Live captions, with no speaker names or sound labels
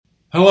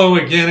Hello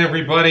again,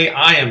 everybody.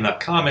 I am the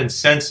Common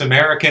Sense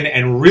American,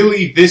 and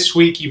really this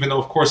week, even though,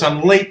 of course,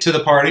 I'm late to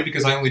the party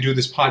because I only do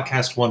this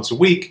podcast once a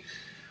week,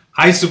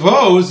 I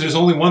suppose there's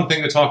only one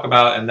thing to talk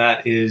about, and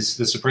that is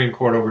the Supreme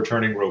Court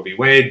overturning Roe v.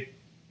 Wade.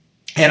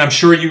 And I'm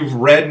sure you've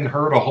read and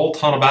heard a whole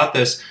ton about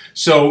this.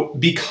 So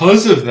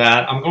because of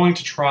that, I'm going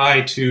to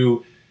try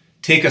to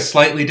take a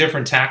slightly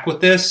different tack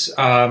with this.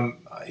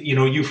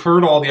 You've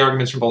heard all the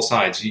arguments from both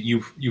sides.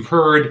 You've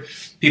heard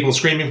people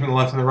screaming from the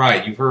left and the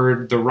right. You've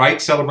heard the right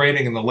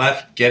celebrating and the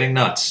left getting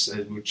nuts,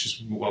 which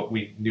is what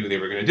we knew they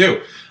were going to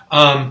do.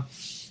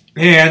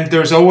 And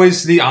there's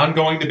always the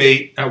ongoing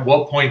debate: at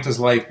what point does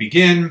life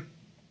begin?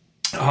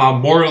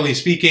 Morally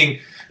speaking,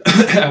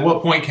 at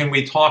what point can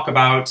we talk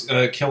about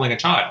killing a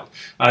child?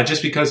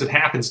 Just because it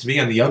happens to be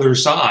on the other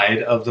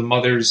side of the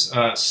mother's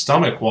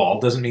stomach wall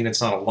doesn't mean it's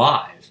not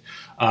alive.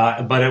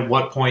 But at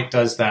what point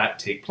does that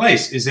take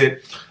place? Is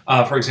it,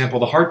 for example,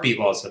 the heartbeat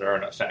laws that are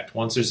in effect?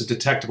 Once there's a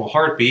detectable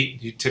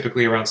heartbeat,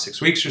 typically around 6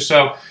 weeks or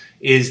so,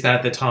 is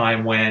that the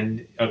time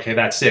when, okay,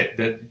 that's it.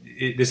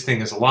 This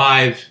thing is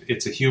alive,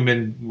 it's a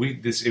human,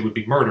 it would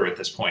be murder at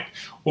this point?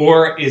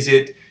 Or is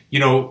it, a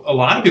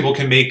lot of people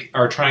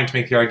are trying to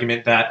make the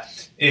argument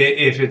that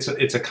if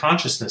it's a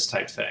consciousness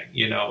type thing,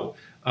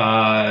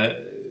 I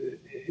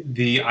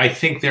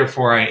think,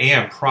 therefore I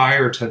am,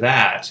 prior to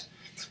that,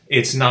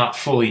 it's not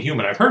fully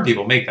human. I've heard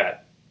people make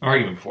that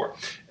argument before.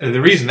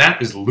 The reason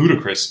that is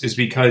ludicrous is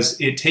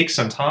because it takes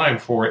some time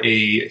for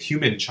a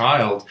human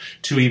child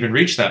to even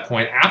reach that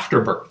point after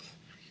birth.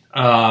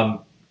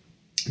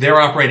 They're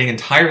operating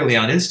entirely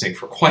on instinct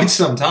for quite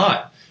some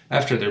time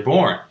after they're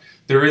born.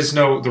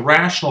 The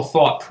rational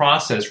thought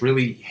process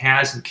really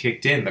hasn't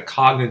kicked in. The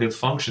cognitive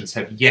functions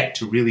have yet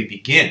to really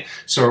begin.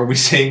 So are we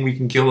saying we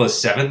can kill a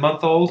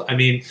 7-month-old? I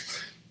mean,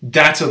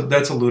 that's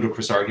a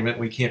ludicrous argument.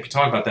 We can't be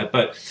talking about that.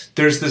 But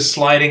there's this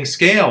sliding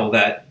scale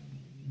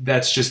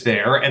that's just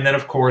there. And then,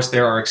 of course,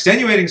 there are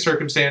extenuating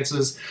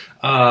circumstances,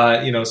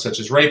 such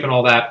as rape and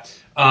all that.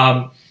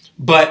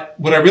 But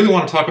what I really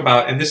want to talk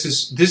about, and this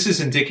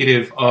is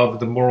indicative of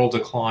the moral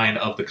decline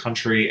of the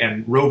country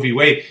and Roe v.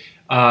 Wade.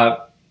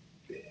 Well,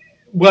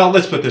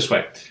 let's put it this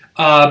way.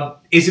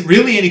 Is it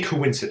really any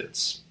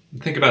coincidence?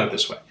 Think about it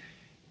this way.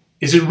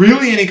 Is it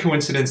really any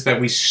coincidence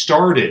that we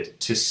started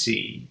to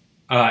see,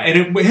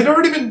 and it had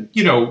already been,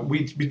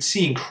 we'd been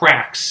seeing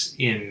cracks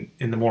in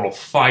the moral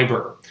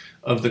fiber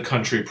of the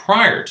country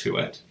prior to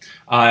it,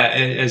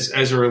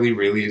 as early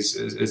really as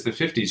the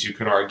 50s, you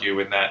could argue,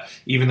 in that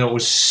even though it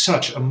was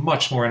such a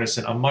much more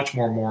innocent, a much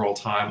more moral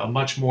time, a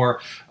much more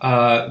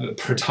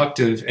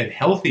productive and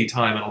healthy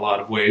time in a lot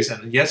of ways,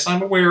 and yes,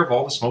 I'm aware of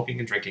all the smoking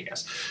and drinking,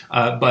 yes,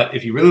 but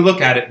if you really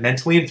look at it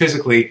mentally and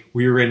physically,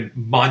 we were in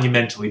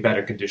monumentally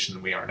better condition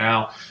than we are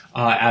now,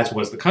 as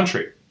was the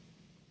country.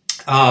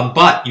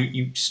 But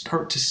you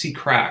start to see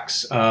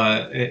cracks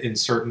in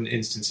certain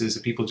instances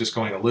of people just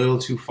going a little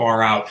too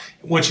far out.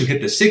 Once you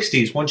hit the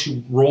 60s, once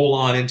you roll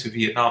on into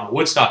Vietnam and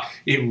Woodstock,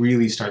 it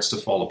really starts to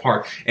fall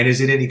apart. And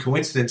is it any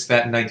coincidence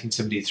that in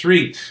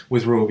 1973,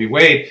 with Roe v.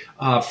 Wade,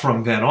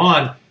 from then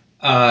on,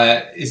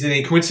 is it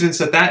any coincidence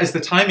that is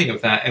the timing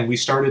of that? And we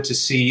started to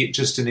see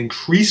just an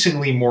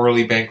increasingly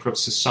morally bankrupt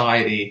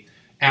society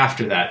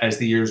after that, as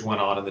the years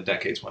went on and the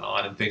decades went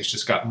on, and things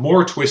just got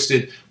more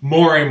twisted,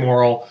 more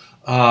immoral,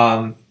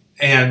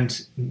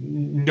 and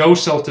no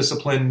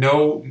self-discipline,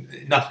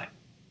 nothing.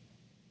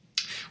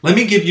 Let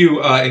me give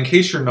you, in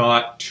case you're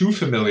not too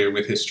familiar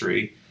with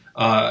history,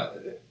 a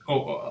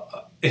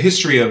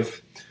history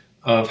of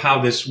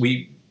how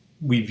we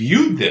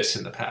viewed this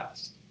in the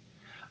past.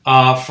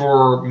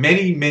 For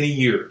many, many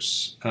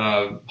years,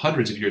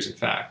 hundreds of years, in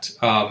fact,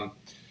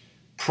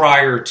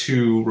 prior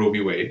to Roe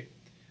v. Wade,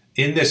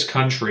 in this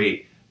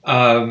country,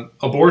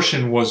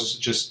 abortion was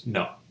just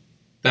no.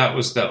 That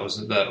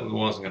wasn't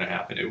going to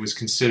happen. It was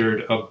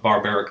considered a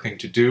barbaric thing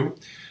to do,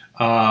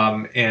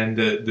 and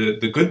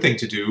the good thing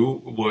to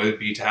do would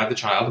be to have the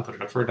child and put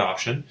it up for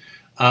adoption,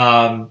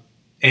 and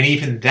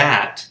even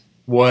that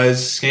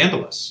was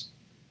scandalous.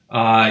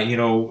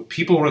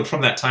 People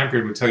from that time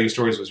period would tell you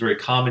stories. It was very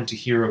common to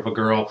hear of a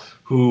girl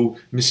who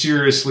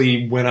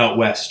mysteriously went out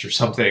west or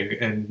something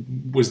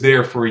and was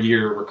there for a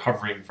year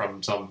recovering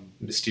from some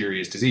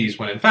mysterious disease,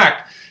 when in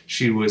fact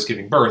she was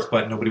giving birth,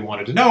 but nobody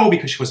wanted to know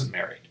because she wasn't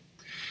married.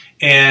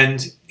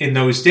 And in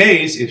those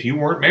days, if you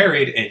weren't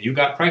married and you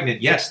got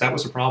pregnant, yes, that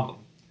was a problem.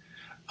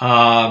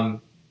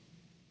 And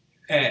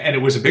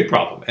it was a big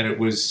problem. And it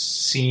was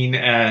seen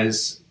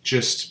as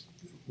just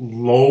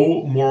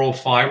low moral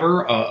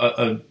fiber,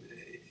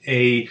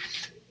 an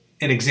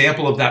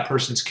example of that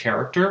person's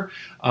character,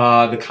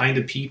 the kind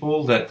of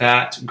people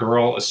that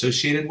girl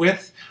associated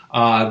with,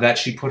 that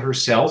she put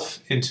herself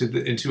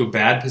into a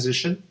bad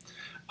position.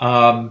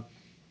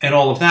 And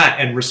all of that,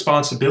 and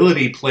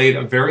responsibility played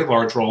a very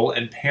large role,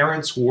 and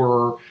parents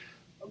were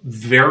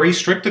very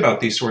strict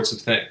about these sorts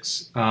of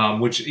things,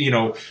 which,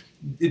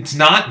 it's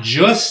not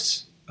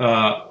just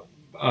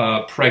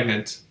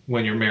pregnant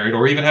when you're married,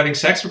 or even having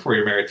sex before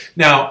you're married.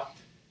 Now,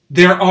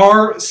 there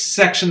are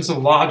sections of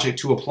logic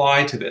to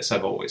apply to this,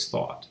 I've always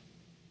thought.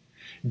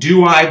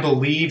 Do I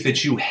believe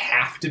that you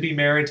have to be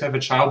married to have a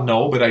child?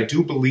 No, but I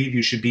do believe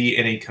you should be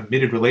in a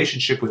committed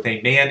relationship with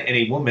a man and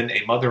a woman,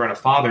 a mother and a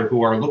father,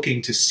 who are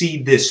looking to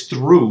see this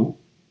through.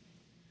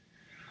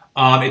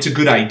 It's a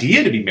good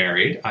idea to be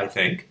married, I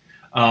think.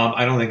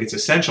 I don't think it's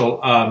essential.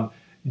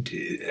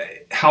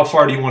 How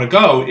far do you want to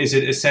go? Is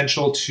it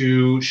essential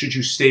should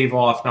you stave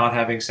off not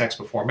having sex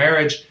before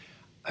marriage?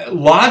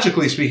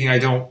 Logically speaking, I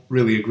don't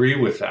really agree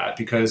with that,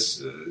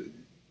 because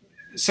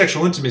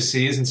sexual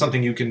intimacy isn't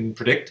something you can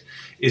predict,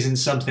 isn't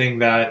something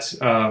that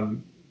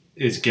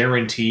is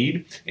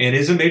guaranteed, and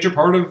is a major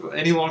part of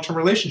any long-term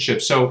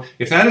relationship. So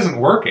if that isn't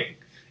working,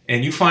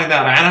 and you find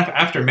that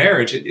after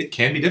marriage, it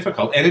can be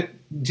difficult. And it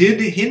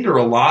did hinder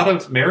a lot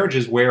of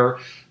marriages where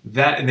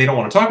that, and they don't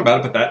want to talk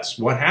about it, but that's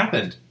what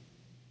happened.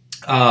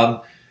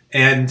 I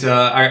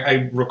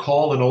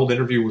recall an old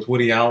interview with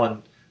Woody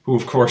Allen, who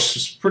of course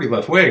was pretty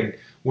left-wing,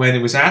 when it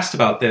was asked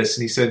about this,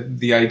 and he said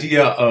the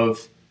idea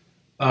of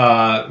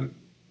no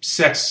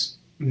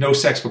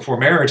sex before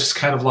marriage is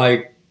kind of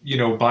like,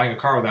 buying a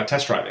car without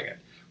test driving it,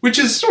 which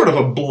is sort of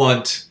a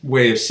blunt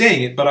way of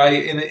saying it, but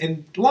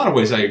in a lot of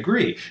ways I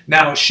agree.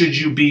 Now, should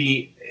you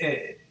be,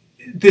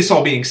 this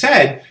all being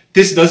said,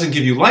 this doesn't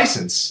give you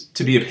license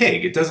to be a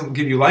pig. It doesn't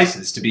give you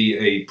license to be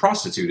a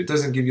prostitute. It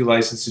doesn't give you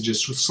license to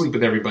just sleep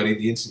with everybody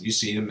the instant you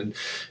see them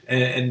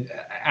and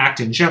act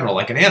in general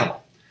like an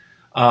animal.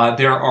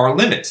 There are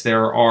limits.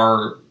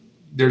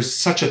 There's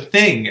such a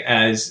thing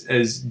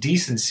as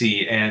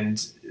decency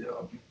and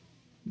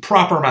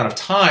proper amount of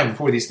time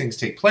before these things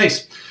take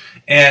place.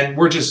 And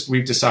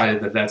we've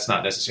decided that that's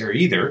not necessary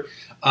either.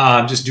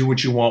 Just do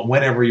what you want,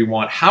 whenever you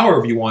want,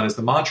 however you want is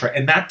the mantra.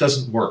 And that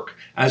doesn't work,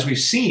 as we've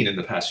seen in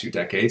the past few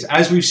decades,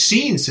 as we've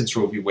seen since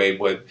Roe v. Wade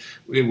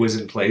was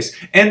in place.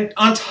 And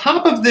on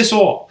top of this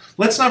all,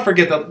 let's not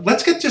forget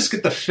that just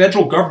get the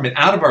federal government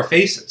out of our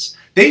faces.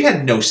 They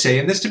had no say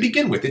in this to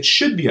begin with. It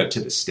should be up to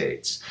the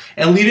states.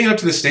 And leaving it up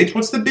to the states,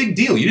 what's the big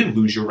deal? You didn't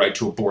lose your right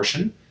to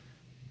abortion.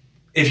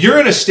 If you're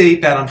in a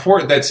state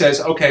that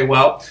says, okay,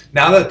 well,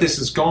 now that this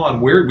is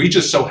gone, we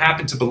just so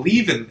happen to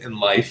believe in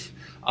life,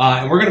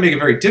 and we're going to make it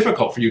very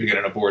difficult for you to get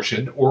an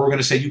abortion, or we're going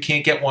to say you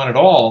can't get one at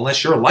all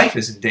unless your life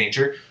is in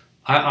danger,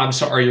 I'm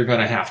sorry, you're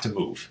going to have to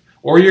move.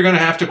 Or you're going to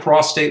have to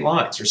cross state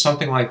lines, or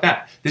something like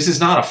that. This is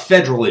not a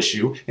federal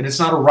issue, and it's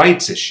not a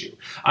rights issue.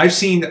 I've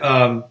seen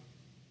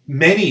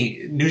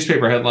many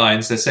newspaper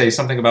headlines that say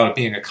something about it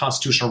being a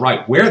constitutional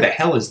right. Where the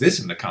hell is this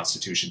in the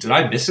Constitution? Did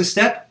I miss a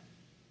step?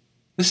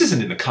 This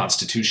isn't in the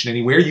Constitution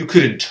anywhere. You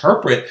could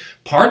interpret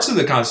parts of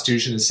the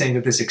Constitution as saying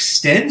that this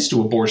extends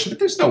to abortion, but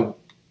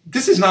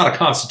this is not a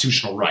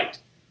constitutional right.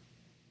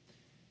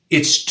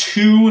 It's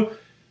too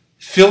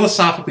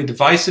philosophically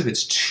divisive.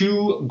 It's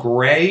too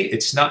gray.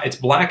 It's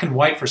black and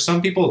white for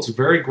some people. It's a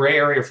very gray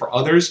area for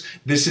others.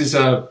 This is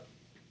an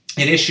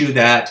issue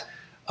that,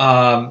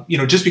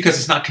 just because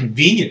it's not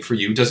convenient for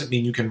you doesn't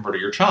mean you can murder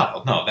your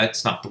child. No,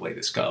 that's not the way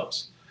this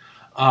goes.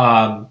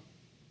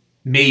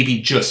 Maybe,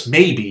 just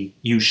maybe,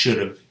 you should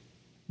have,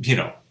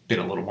 been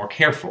a little more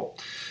careful.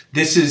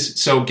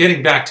 So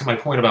getting back to my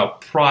point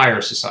about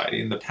prior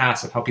society in the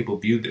past of how people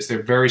viewed this,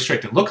 they're very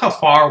strict. And look how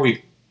far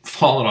we've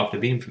fallen off the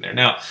beam from there.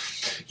 Now,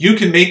 you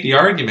can make the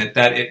argument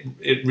that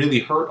it really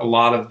hurt a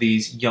lot of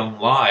these young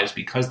lives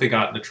because they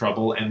got into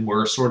trouble and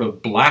were sort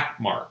of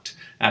black-marked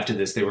after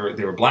this. They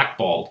were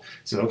blackballed.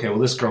 So, okay, well,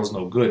 this girl's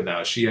no good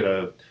now. She had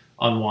a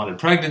unwanted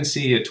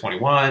pregnancy at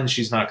 21.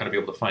 She's not going to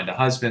be able to find a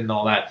husband and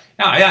all that.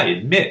 Yeah, I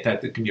admit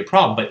that it can be a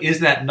problem, but is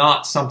that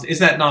not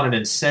an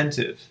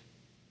incentive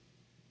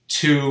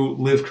to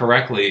live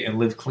correctly and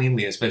live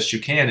cleanly as best you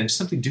can and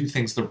simply do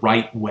things the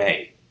right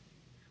way?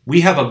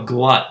 We have a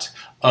glut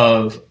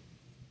of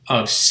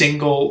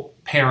single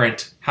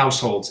parent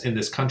households in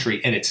this country,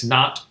 and it's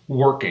not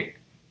working.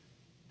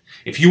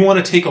 If you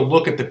want to take a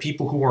look at the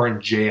people who are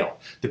in jail,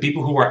 the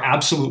people who are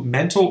absolute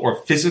mental or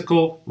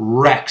physical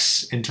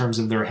wrecks in terms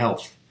of their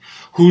health,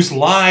 whose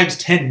lives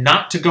tend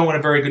not to go in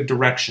a very good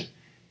direction,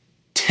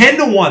 10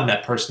 to 1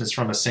 that person is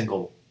from a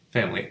single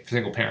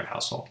parent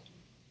household,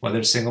 whether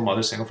it's single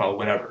mother, single father,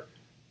 whatever.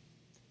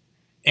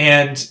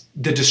 And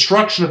the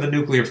destruction of the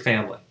nuclear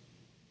family,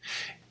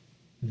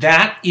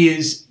 that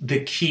is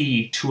the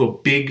key to a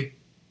big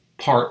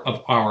part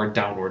of our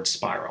downward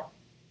spiral.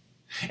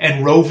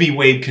 And Roe v.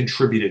 Wade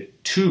contributed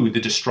to the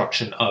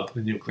destruction of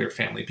the nuclear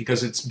family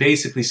because it's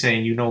basically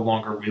saying you no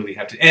longer really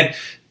have to. And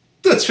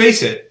let's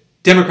face it,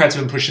 Democrats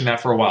have been pushing that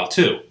for a while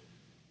too.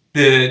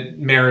 The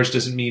marriage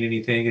doesn't mean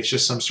anything. It's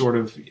just some sort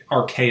of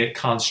archaic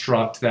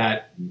construct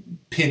that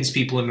pins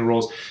people into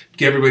roles.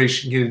 Everybody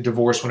should get a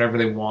divorce whenever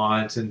they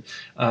want and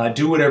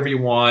do whatever you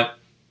want.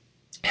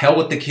 Hell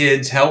with the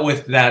kids. Hell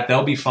with that.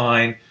 They'll be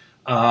fine.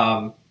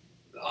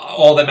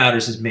 All that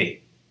matters is me.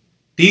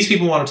 These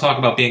people want to talk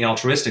about being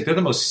altruistic. They're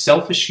the most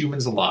selfish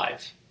humans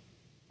alive.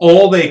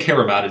 All they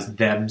care about is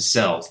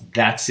themselves.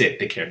 That's it.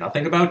 They care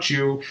nothing about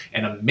you,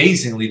 and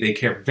amazingly, they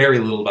care very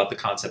little about the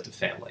concept of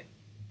family.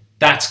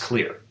 That's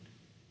clear.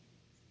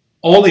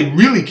 All they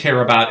really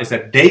care about is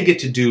that they get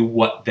to do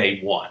what they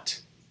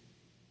want.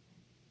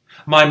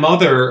 My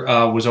mother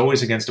was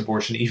always against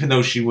abortion, even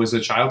though she was a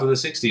child of the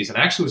 60s and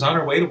actually was on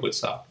her way to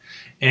Woodstock.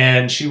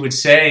 And she would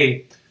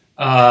say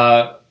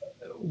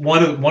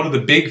one of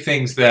the big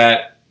things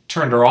that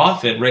turned her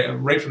off it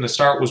right from the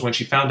start was when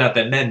she found out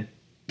that men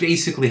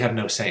basically have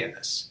no say in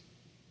this.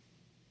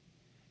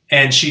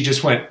 And she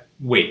just went,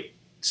 wait,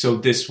 so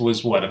this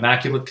was what,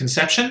 Immaculate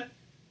Conception?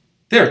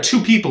 There are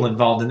two people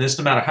involved in this,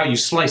 no matter how you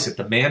slice it.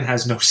 The man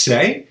has no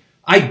say?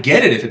 I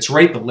get it if it's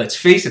rape, but let's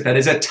face it, that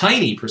is a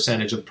tiny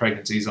percentage of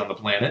pregnancies on the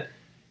planet.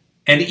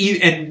 And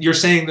you're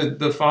saying that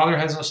the father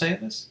has no say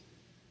in this?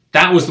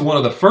 That was one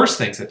of the first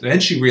things that then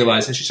she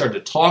realized, and she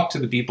started to talk to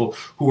the people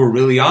who were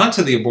really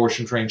onto the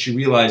abortion train. She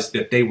realized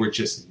that they were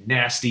just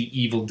nasty,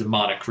 evil,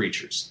 demonic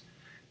creatures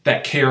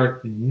that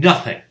cared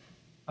nothing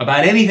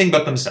about anything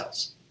but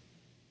themselves.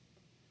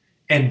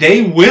 And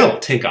they will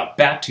take a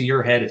bat to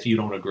your head if you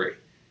don't agree.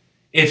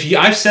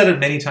 I've said it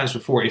many times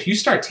before, if you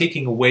start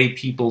taking away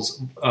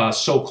people's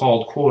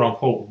so-called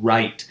quote-unquote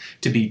right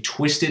to be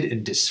twisted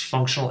and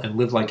dysfunctional and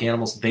live like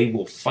animals, they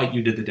will fight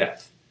you to the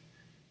death.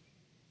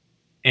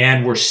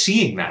 And we're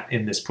seeing that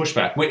in this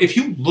pushback. If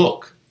you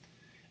look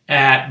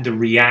at the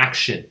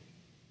reaction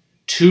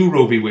to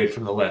Roe v. Wade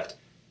from the left,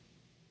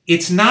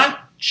 it's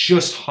not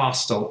just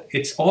hostile,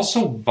 it's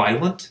also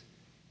violent,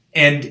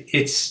 and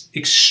it's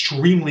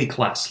extremely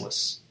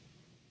classless.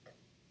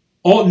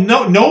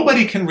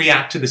 Nobody can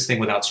react to this thing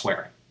without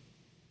swearing.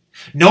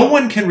 No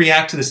one can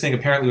react to this thing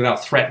apparently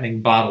without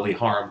threatening bodily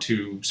harm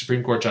to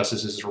Supreme Court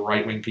justices or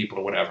right-wing people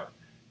or whatever.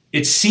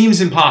 It seems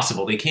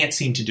impossible. They can't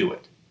seem to do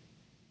it.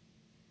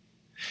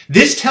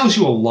 This tells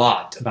you a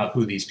lot about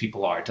who these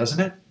people are, doesn't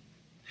it?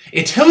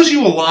 It tells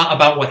you a lot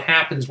about what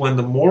happens when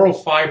the moral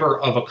fiber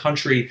of a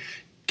country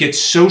gets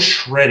so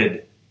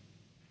shredded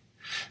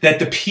that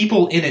the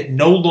people in it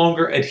no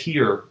longer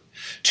adhere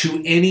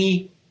to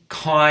any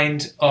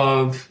kind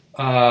of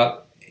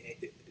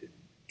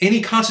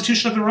any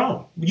constitution of their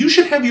own. You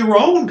should have your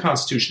own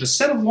constitution, a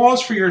set of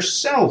laws for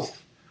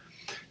yourself,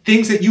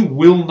 things that you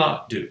will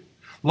not do,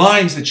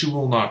 lines that you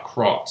will not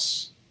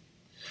cross,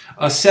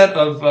 a set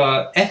of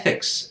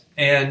ethics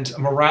and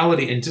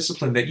morality and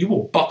discipline that you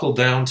will buckle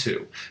down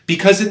to,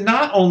 because it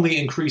not only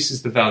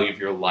increases the value of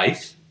your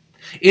life,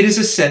 it is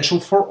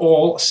essential for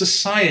all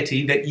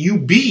society that you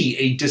be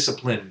a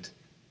disciplined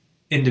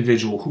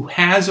individual who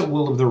has a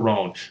will of their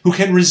own, who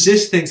can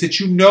resist things that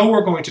you know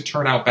are going to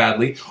turn out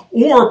badly,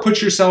 or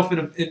put yourself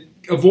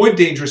avoid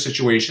dangerous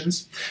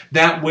situations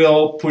that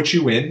will put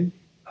you in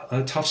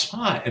a tough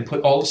spot and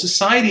put all of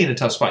society in a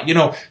tough spot. You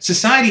know,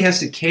 society has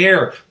to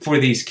care for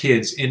these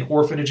kids in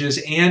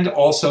orphanages and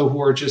also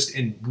who are just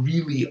in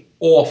really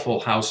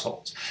awful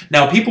households.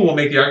 Now, people will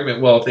make the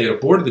argument, well, if they had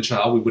aborted the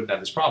child, we wouldn't have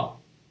this problem.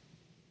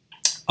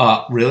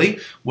 Really?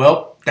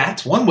 Well,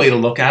 that's one way to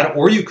look at it,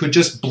 or you could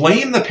just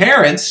blame the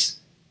parents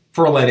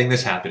for letting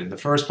this happen in the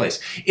first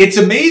place. It's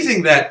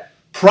amazing that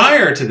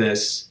prior to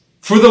this,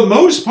 for the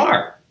most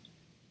part,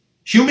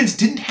 humans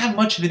didn't have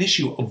much of an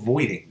issue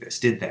avoiding this,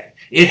 did they?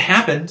 It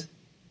happened,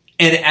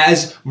 and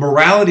as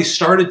morality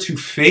started to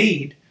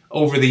fade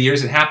over the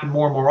years, it happened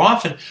more and more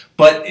often,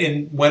 but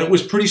when it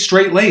was pretty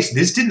straight-laced,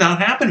 this did not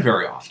happen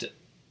very often.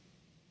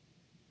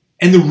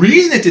 And the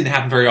reason it didn't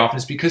happen very often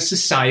is because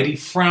society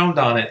frowned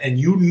on it, and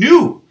you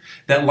knew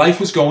that life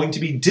was going to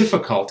be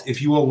difficult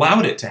if you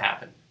allowed it to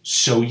happen.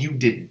 So you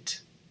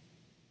didn't.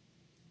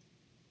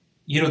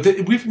 You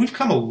know, we've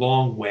come a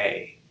long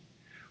way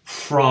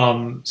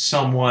from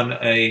someone,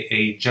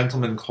 a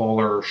gentleman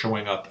caller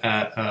showing up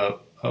at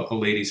a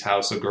lady's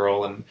house, a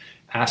girl, and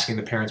asking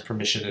the parents'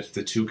 permission if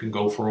the two can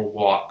go for a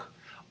walk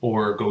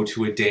or go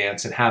to a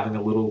dance, and having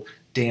a little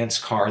dance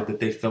card that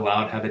they fill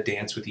out, have a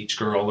dance with each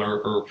girl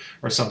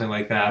or something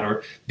like that.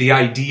 Or the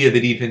idea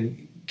that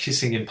even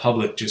kissing in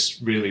public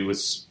just really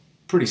was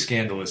pretty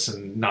scandalous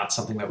and not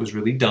something that was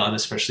really done,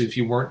 especially if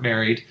you weren't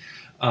married,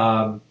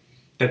 that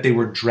they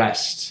were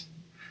dressed,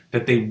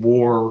 that they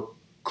wore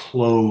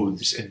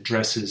clothes and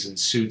dresses and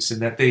suits,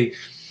 and that they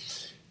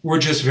were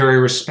just very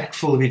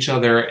respectful of each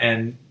other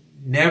and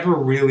never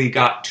really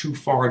got too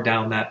far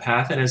down that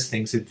path. And as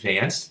things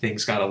advanced,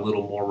 things got a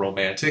little more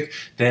romantic,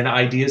 then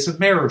ideas of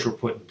marriage were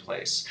put in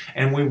place,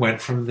 and we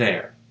went from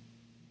there.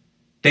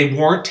 They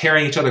weren't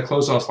tearing each other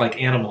clothes off like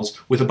animals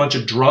with a bunch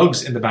of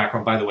drugs in the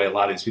background. By the way, a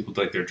lot of these people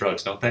like their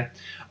drugs, don't they?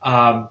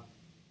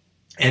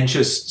 And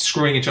just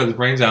screwing each other's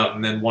brains out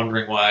and then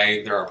wondering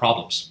why there are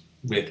problems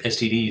with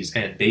STDs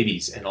and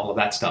babies and all of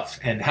that stuff,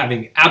 and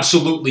having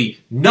absolutely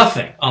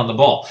nothing on the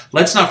ball.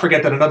 Let's not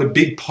forget that another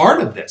big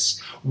part of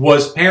this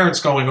was parents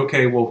going,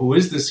 okay, well, who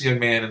is this young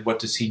man and what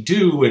does he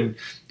do and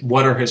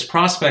what are his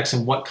prospects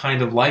and what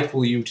kind of life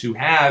will you two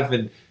have?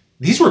 And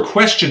these were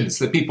questions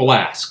that people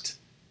asked.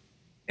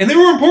 And they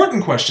were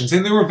important questions,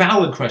 and they were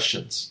valid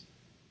questions.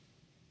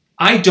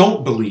 I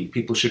don't believe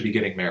people should be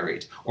getting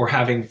married or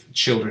having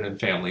children and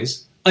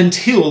families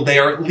until they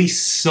are at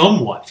least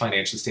somewhat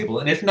financially stable.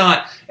 And if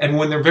not, and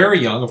when they're very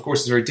young, of course,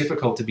 it's very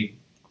difficult to be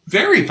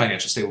very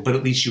financially stable, but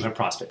at least you have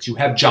prospects. You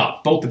have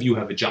jobs. Both of you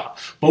have a job.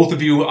 Both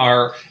of you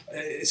are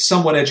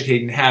somewhat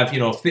educated and have,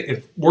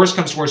 if worse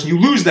comes to worse and you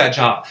lose that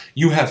job,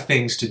 you have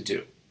things to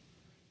do.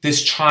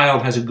 This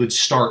child has a good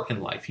start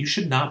in life. You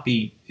should not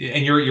be,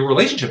 and your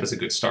relationship has a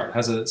good start,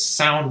 has a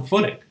sound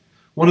footing.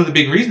 One of the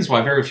big reasons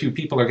why very few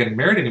people are getting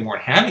married anymore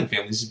and having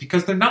families is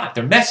because they're not.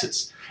 They're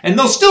messes. And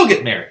they'll still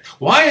get married.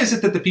 Why is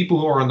it that the people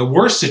who are in the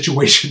worst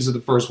situations are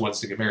the first ones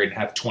to get married and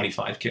have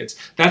 25 kids?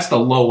 That's the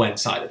low-end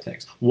side of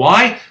things.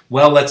 Why?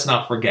 Well, let's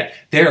not forget.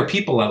 There are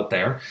people out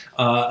there,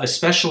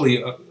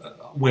 especially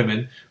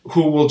women,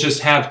 who will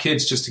just have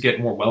kids just to get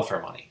more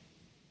welfare money.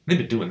 They've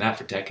been doing that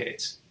for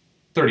decades.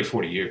 30,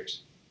 40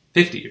 years.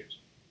 50 years.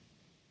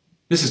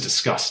 This is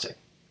disgusting.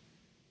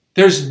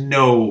 This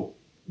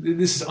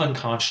is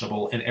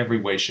unconscionable in every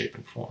way, shape,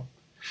 and form.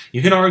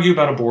 You can argue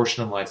about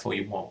abortion and life all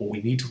you want. What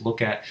we need to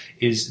look at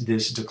is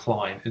this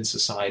decline in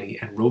society,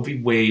 and Roe v.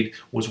 Wade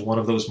was one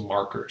of those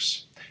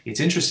markers.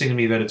 It's interesting to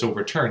me that it's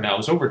overturned. Now, it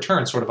was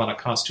overturned sort of on a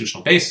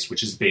constitutional basis,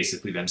 which is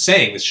basically them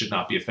saying this should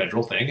not be a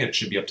federal thing, and it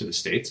should be up to the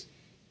states.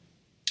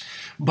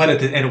 But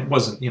and it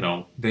wasn't,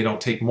 they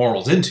don't take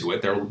morals into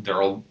it.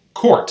 They're a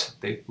court.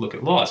 They look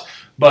at laws.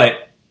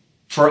 But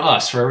for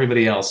us, for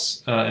everybody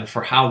else, and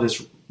for how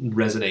this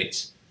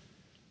resonates,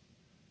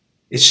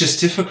 it's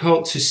just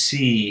difficult to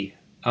see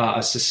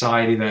a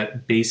society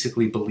that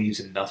basically believes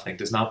in nothing,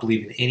 does not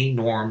believe in any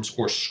norms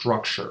or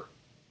structure.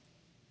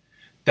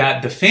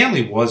 That the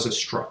family was a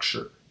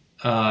structure.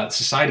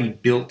 Society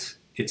built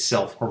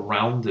itself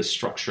around this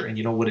structure, and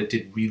you know what? It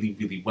did really,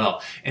 really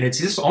well. And it's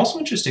just also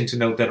interesting to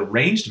note that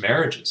arranged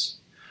marriages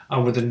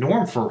were the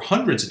norm for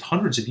hundreds and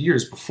hundreds of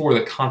years before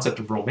the concept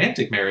of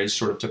romantic marriage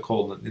sort of took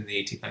hold in the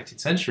 18th, 19th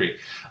century.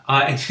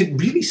 And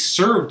it really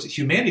served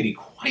humanity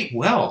quite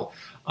well.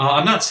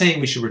 I'm not saying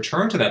we should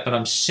return to that, but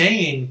I'm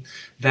saying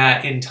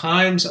that in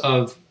times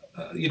of,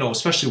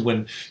 especially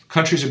when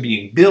countries are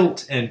being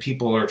built and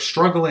people are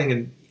struggling,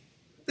 and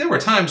there were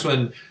times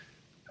when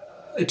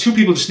two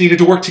people just needed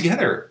to work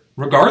together,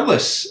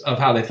 regardless of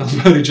how they felt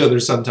about each other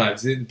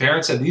sometimes. The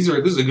parents said, this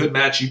is a good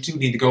match, you two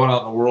need to go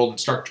out in the world and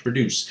start to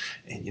produce.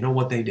 And you know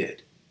what they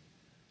did?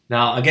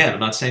 Now, again, I'm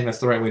not saying that's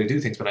the right way to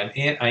do things, but I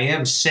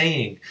am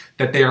saying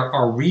that there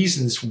are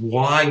reasons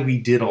why we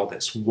did all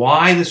this,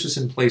 why this was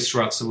in place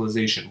throughout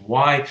civilization,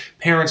 why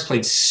parents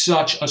played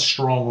such a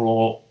strong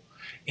role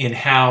in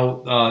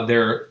how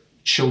their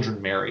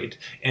children married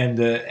and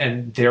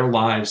their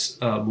lives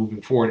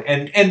moving forward.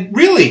 And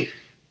really,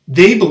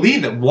 they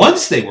believed that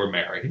once they were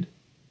married,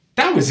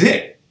 that was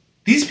it.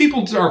 These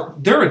people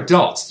they're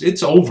adults.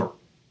 It's over.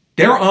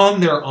 They're on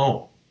their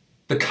own.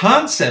 The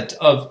concept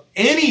of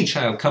any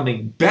child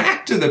coming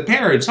back to the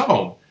parents'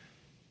 home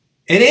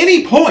at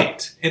any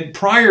point and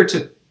prior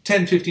to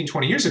 10, 15,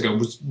 20 years ago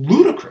was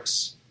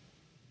ludicrous.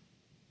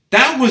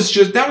 That was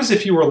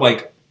if you were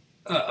like,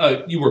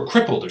 you were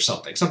crippled or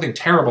something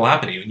terrible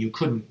happened to you and you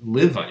couldn't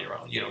live on your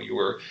own. You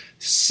were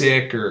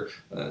sick or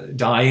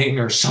dying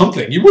or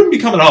something. You wouldn't be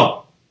coming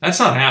home. That's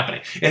not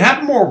happening. It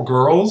happened more with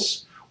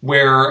girls,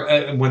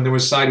 where when there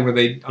was a society where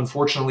they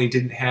unfortunately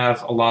didn't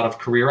have a lot of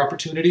career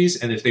opportunities,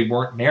 and if they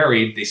weren't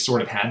married, they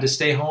sort of had to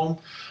stay home.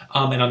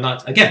 And I'm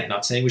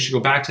not saying we should go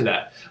back to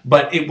that,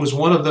 but it was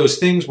one of those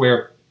things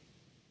where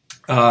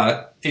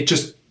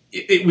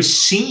it was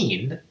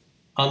seen,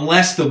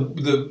 unless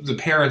the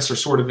parents are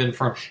sort of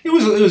infirm. It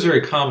was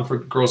very common for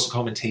girls to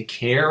come and take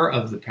care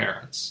of the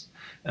parents.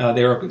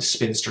 They were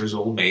spinsters,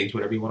 old maids,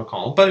 whatever you want to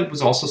call them. But it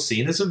was also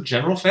seen as a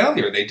general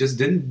failure. They just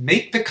didn't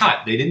make the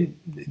cut. They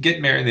didn't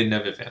get married. They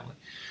didn't have a family,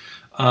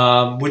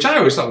 which I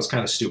always thought was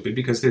kind of stupid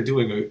because they're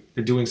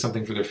doing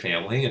something for their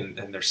family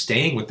and they're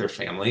staying with their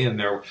family and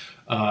they're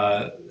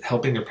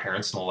helping their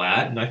parents and all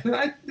that. And I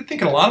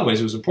think in a lot of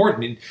ways it was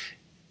important. I mean,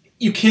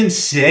 you can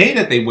say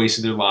that they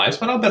wasted their lives,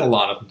 but I'll bet a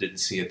lot of them didn't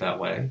see it that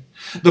way.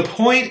 The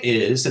point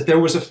is that there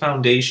was a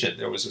foundation,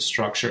 there was a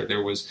structure,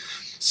 there was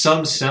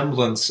some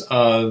semblance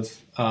of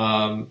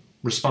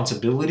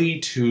responsibility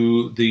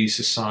to the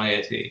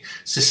society.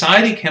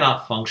 Society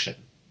cannot function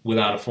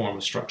without a form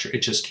of structure. It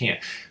just can't.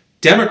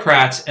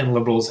 Democrats and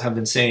liberals have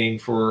been saying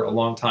for a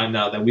long time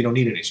now that we don't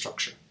need any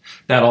structure,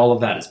 that all of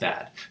that is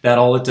bad, that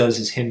all it does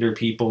is hinder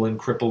people and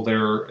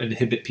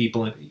inhibit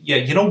people. And yeah,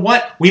 you know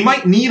what? We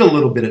might need a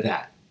little bit of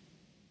that.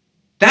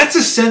 That's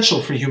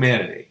essential for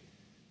humanity.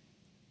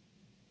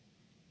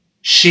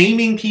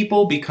 Shaming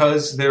people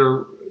because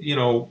they're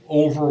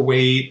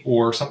overweight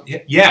or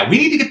something. Yeah, we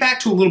need to get back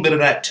to a little bit of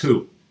that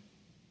too.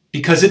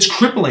 Because it's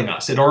crippling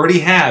us. It already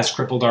has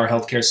crippled our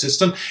healthcare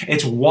system.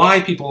 It's why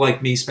people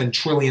like me spend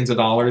trillions of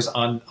dollars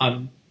on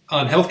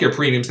healthcare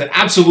premiums that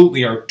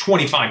absolutely are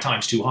 25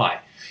 times too high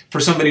for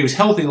somebody who's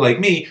healthy like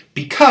me,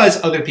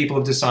 because other people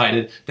have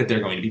decided that they're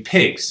going to be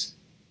pigs.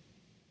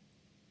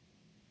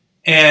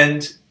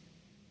 And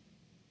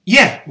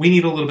yeah, we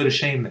need a little bit of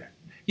shame there.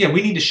 Yeah,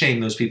 we need to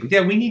shame those people.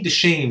 Yeah, we need to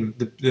shame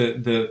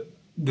the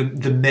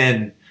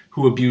men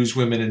who abuse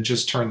women and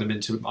just turn them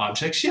into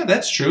objects. Yeah,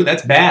 that's true.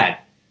 That's bad.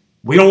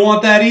 We don't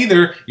want that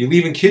either. You're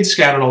leaving kids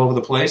scattered all over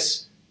the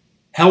place.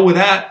 Hell with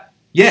that.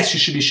 Yes, you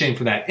should be shamed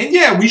for that. And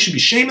yeah, we should be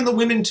shaming the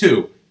women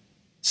too.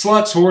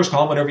 Sluts, whores,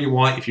 call them whatever you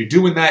want. If you're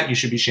doing that, you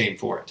should be shamed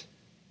for it.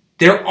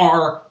 There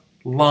are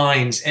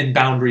lines and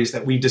boundaries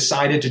that we've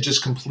decided to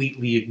just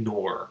completely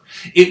ignore.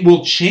 It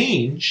will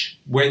change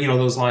where,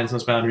 those lines and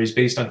those boundaries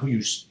based on who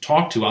you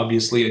talk to.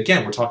 Obviously,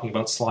 again, we're talking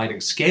about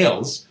sliding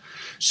scales.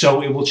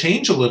 So it will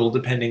change a little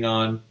depending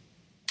on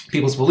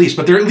people's beliefs.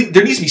 But there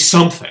needs to be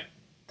something.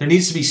 There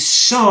needs to be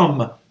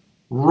some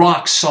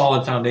rock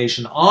solid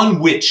foundation on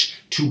which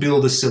to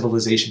build a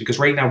civilization, because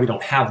right now we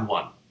don't have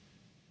one.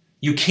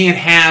 You can't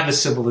have a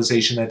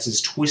civilization that's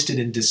as twisted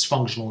and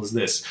dysfunctional as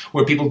this,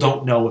 where people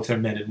don't know if they're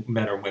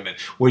men or women,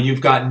 where you've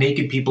got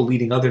naked people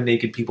leading other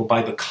naked people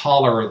by the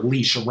collar or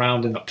leash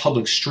around in the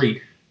public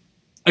street.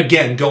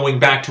 Again, going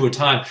back to a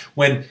time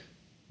when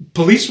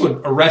police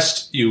would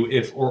arrest you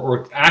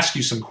or ask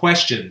you some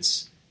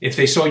questions if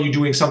they saw you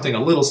doing something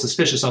a little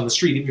suspicious on the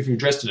street, even if you're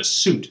dressed in a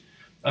suit,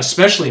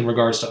 especially in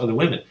regards to other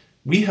women.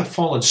 We have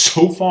fallen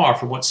so far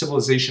from what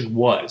civilization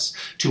was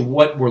to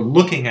what we're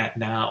looking at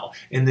now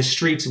in the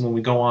streets and when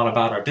we go on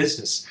about our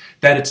business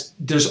that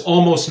there's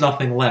almost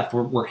nothing left.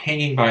 We're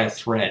hanging by a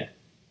thread.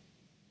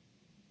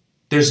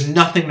 There's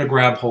nothing to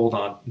grab hold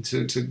on,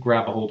 to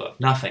grab a hold of.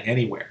 Nothing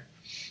anywhere.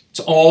 It's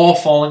all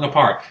falling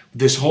apart.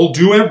 This whole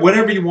do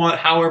whatever you want,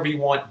 however you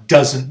want,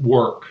 doesn't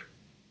work.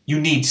 You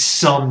need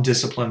some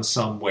discipline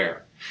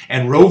somewhere.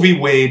 And Roe v.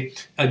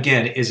 Wade,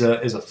 again, is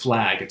a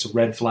flag. It's a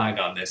red flag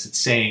on this. It's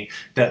saying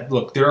that,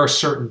 look, there are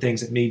certain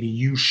things that maybe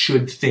you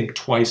should think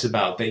twice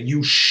about, that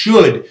you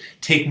should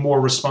take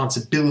more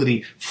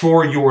responsibility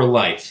for your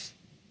life,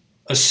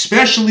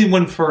 especially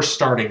when first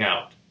starting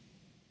out.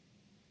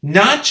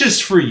 Not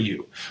just for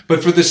you,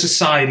 but for the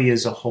society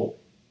as a whole.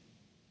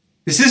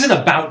 This isn't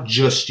about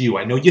just you.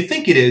 I know you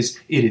think it is.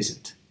 It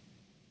isn't.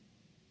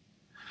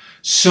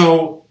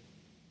 So,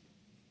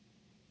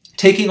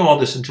 taking all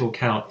this into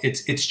account,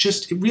 it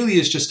really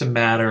is just a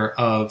matter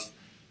of,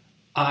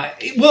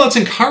 it's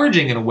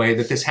encouraging in a way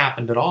that this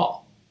happened at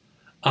all.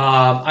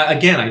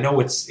 Again, I know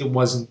it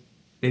wasn't,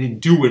 they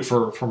didn't do it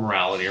for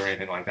morality or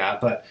anything like that,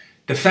 but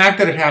the fact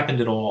that it happened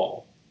at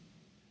all,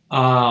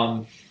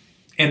 and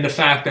the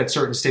fact that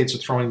certain states are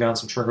throwing down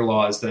some trigger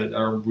laws that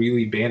are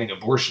really banning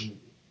abortion,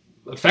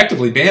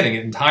 effectively banning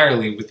it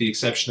entirely with the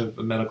exception of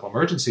medical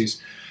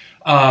emergencies,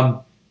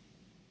 and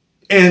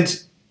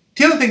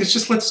the other thing is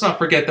just let's not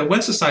forget that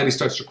when society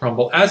starts to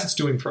crumble, as it's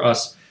doing for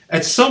us,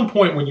 at some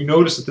point when you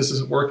notice that this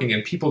isn't working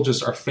and people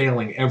just are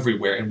failing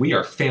everywhere, and we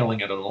are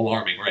failing at an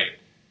alarming rate,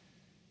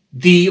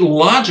 the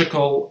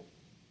logical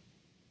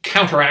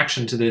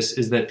counteraction to this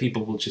is that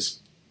people will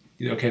just,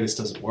 okay, this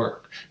doesn't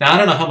work. Now, I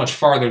don't know how much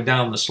farther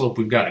down the slope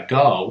we've got to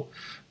go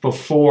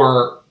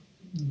before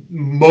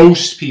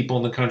most people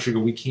in the country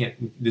go,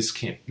 this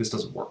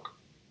doesn't work.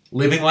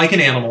 Living like an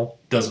animal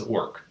doesn't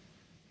work.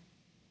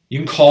 You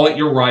can call it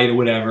your right or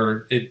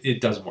whatever. It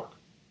doesn't work.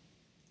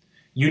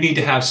 You need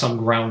to have some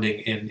grounding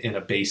in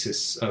a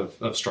basis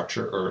of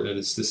structure, or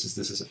this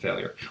is a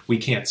failure. We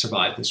can't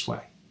survive this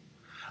way,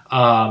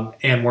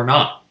 and we're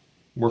not.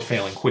 We're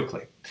failing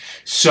quickly.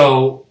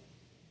 So,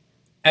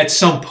 at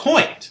some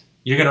point,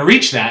 you're going to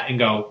reach that and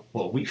go,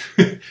 well,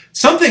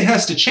 something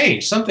has to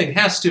change.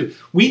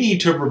 We need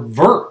to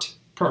revert,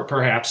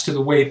 perhaps, to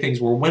the way things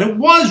were when it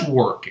was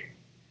working.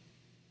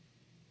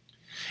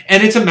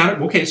 And it's a matter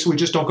of, okay, so we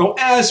just don't go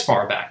as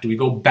far back. Do we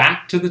go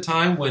back to the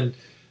time when,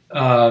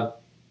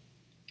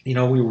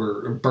 we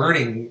were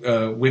burning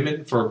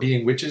women for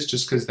being witches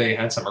just because they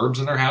had some herbs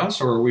in their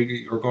house? Or are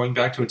we going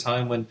back to a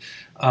time when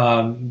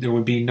there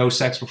would be no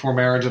sex before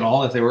marriage at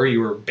all? If you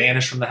were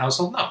banished from the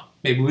household? No.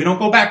 Maybe we don't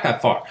go back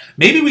that far.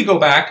 Maybe we go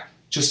back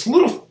just a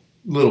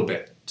little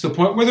bit to the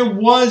point where there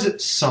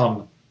was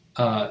some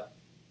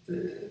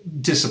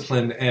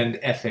discipline and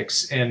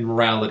ethics and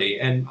morality.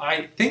 And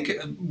I think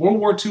World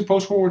War II,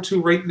 post-World War II,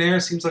 right in there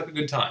seems like a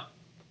good time.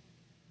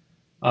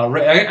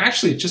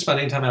 Actually, just about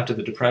any time after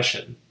the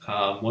Depression,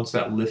 once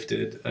that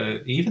lifted,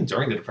 even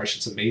during the Depression,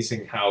 it's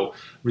amazing how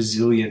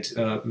resilient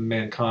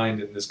mankind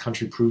in this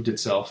country proved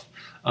itself.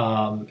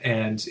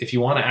 And if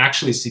you want to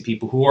actually see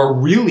people who are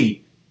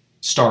really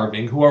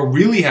starving, who are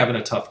really having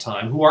a tough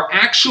time, who are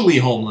actually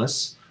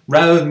homeless,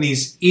 rather than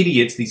these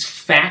idiots, these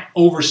fat,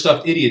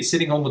 overstuffed idiots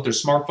sitting home with their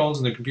smartphones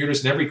and their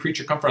computers and every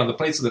creature comfort on the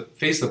face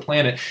of the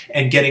planet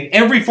and getting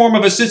every form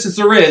of assistance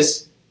there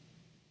is,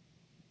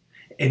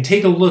 and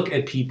take a look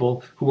at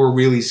people who are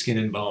really skin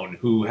and bone,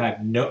 who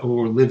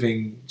were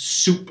living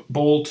soup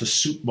bowl to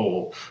soup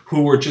bowl,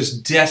 who were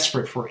just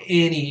desperate for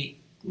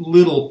any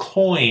little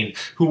coin,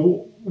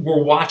 who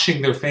were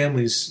watching their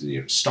families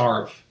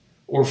starve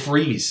or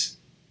freeze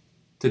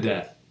to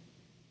death.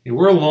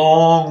 We're a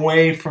long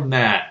way from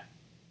that.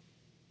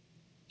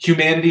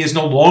 Humanity is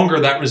no longer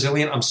that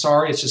resilient. I'm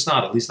sorry, it's just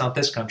not. At least not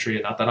this country,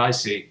 and not that I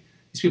see.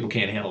 These people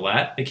can't handle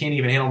that. They can't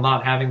even handle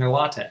not having their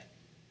latte.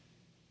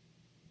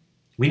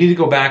 We need to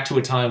go back to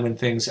a time when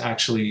things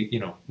actually,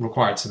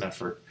 required some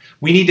effort.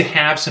 We need to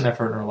have some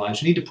effort in our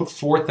lives. We need to put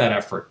forth that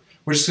effort.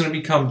 We're just going to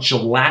become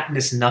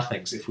gelatinous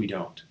nothings if we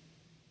don't.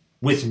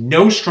 with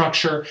no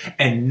structure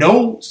and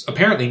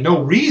apparently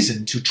no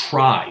reason to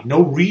try,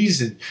 no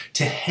reason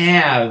to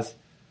have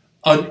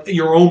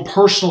your own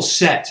personal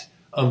set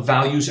of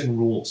values and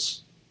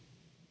rules.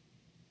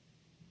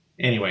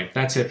 Anyway,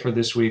 that's it for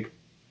this week.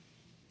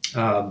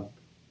 I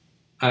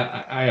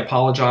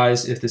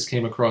apologize if this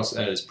came across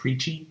as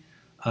preachy.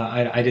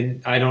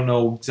 I don't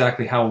know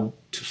exactly how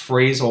to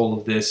phrase all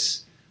of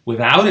this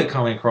without it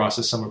coming across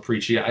as somewhat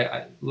preachy.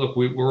 Look,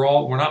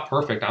 we're not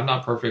perfect. I'm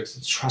not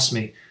perfect. Trust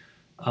me.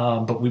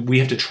 But we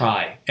have to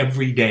try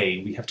every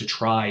day. We have to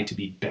try to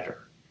be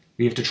better.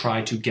 We have to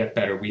try to get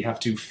better. We have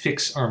to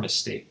fix our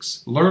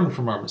mistakes, learn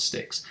from our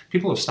mistakes.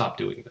 People have stopped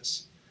doing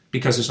this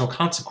because there's no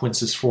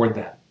consequences for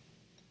them.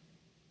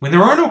 When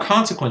there are no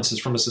consequences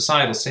from a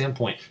societal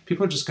standpoint,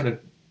 people are just going to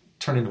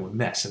turn into a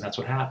mess, and that's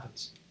what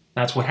happens.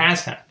 That's what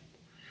has happened.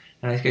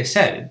 And like I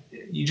said,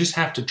 you just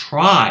have to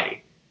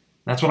try.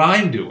 That's what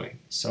I'm doing.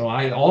 So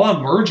all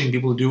I'm urging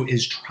people to do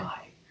is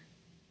try.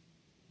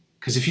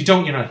 Because if you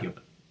don't, you're not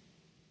human.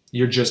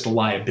 You're just a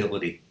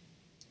liability.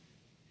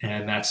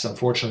 And that's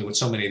unfortunately what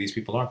so many of these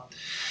people are.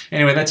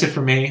 Anyway, that's it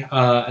for me.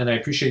 And I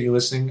appreciate you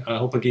listening. I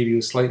hope I gave you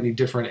a slightly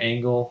different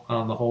angle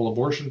on the whole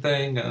abortion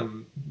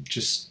thing.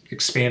 Just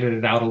expanded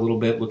it out a little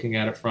bit, looking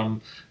at it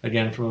from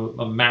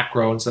a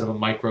macro instead of a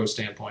micro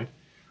standpoint.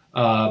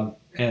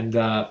 Again,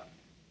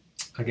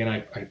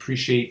 I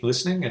appreciate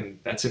listening, and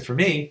that's it for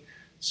me.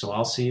 So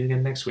I'll see you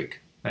again next week.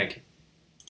 Thank you.